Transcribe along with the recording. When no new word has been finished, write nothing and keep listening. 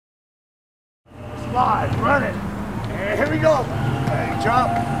slide, run it. And here we go. Hey,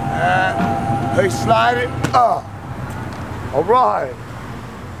 jump. Hey, slide it. All right.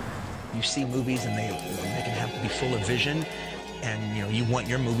 You see movies and they can have to be full of vision, and you want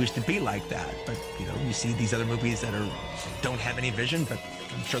your movies to be like that. But you see these other movies that don't have any vision, but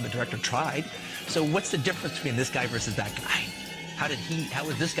I'm sure the director tried. So what's the difference between this guy versus that guy? How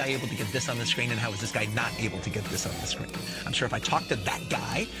was this guy able to get this on the screen, and how was this guy not able to get this on the screen? I'm sure if I talked to that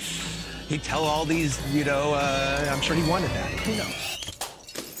guy, he'd tell all these, I'm sure he wanted that. Who knows?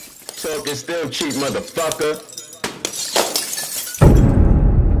 Talking still cheap, motherfucker.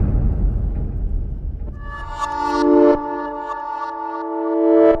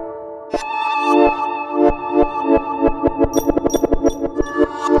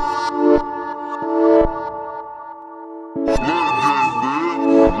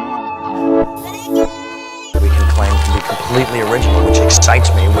 We can claim to be completely original, which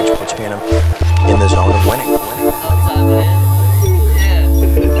excites me, which puts me in the zone of winning.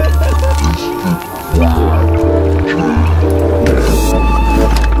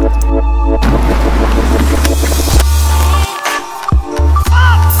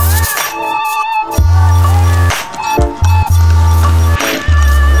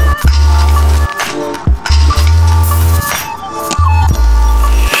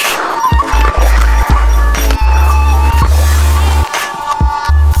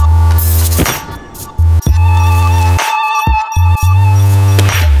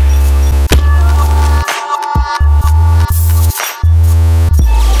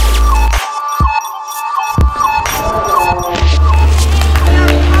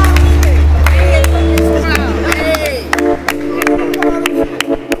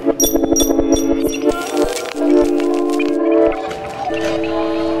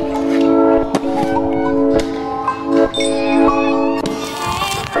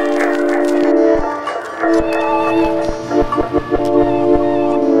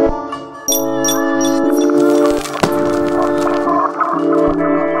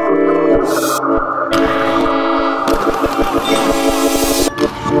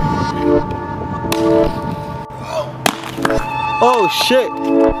 Oh shit!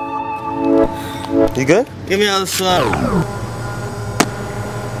 You good? Give me another slide.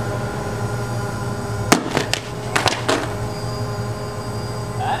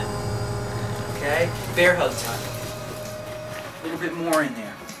 Okay, bear hug time. A little bit more in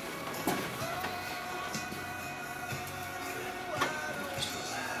there.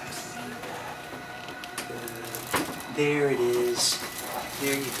 There it is.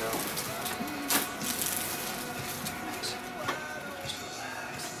 There you go.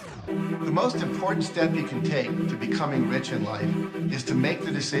 The most important step you can take to becoming rich in life is to make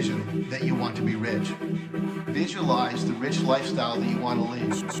the decision that you want to be rich. Visualize the rich lifestyle that you want to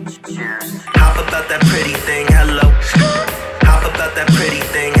lead. Hop about that pretty thing, hello. Hop about that pretty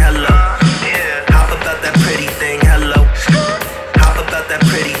thing, hello. Hop about that pretty thing, hello. Hop about that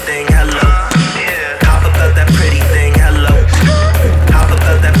pretty thing, hello. Hop about that pretty thing, hello. Hop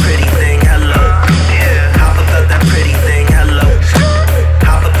about that pretty thing, hello. Hop about that pretty thing, hello.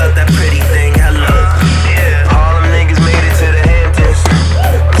 Hop about that pretty thing, hello. All them niggas made it to the Hamptons.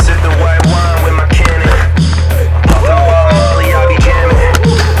 Sipping white wine with my cannon. Talking about Molly, I be jamming.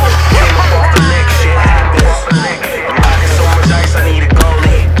 Came up off the next shit happens.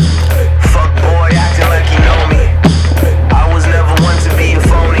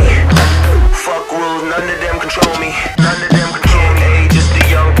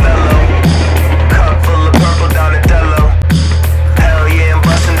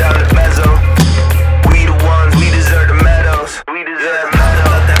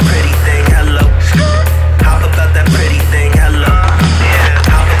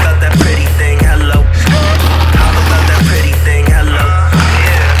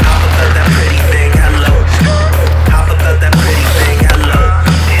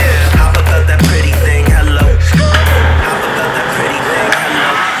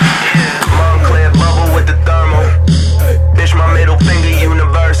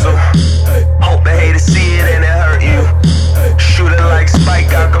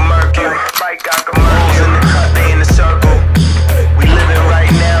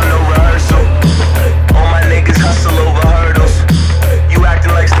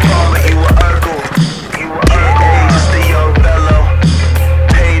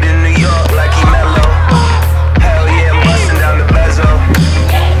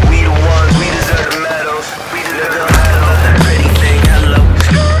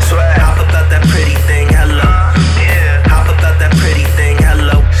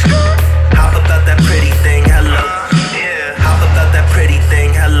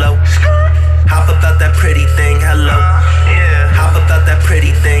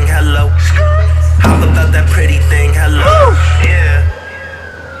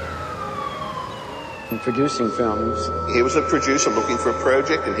 producing films. He was a producer looking for a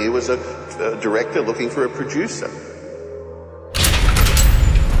project, and he was a director looking for a producer.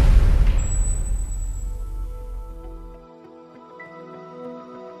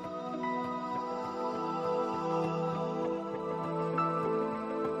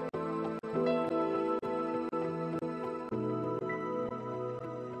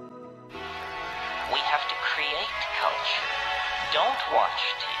 We have to create culture. Don't watch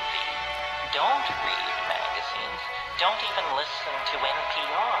TV. Don't read magazines. Don't even listen to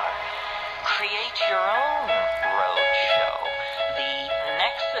NPR. Create your own road show. The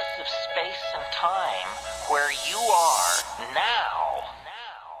nexus of space and time where you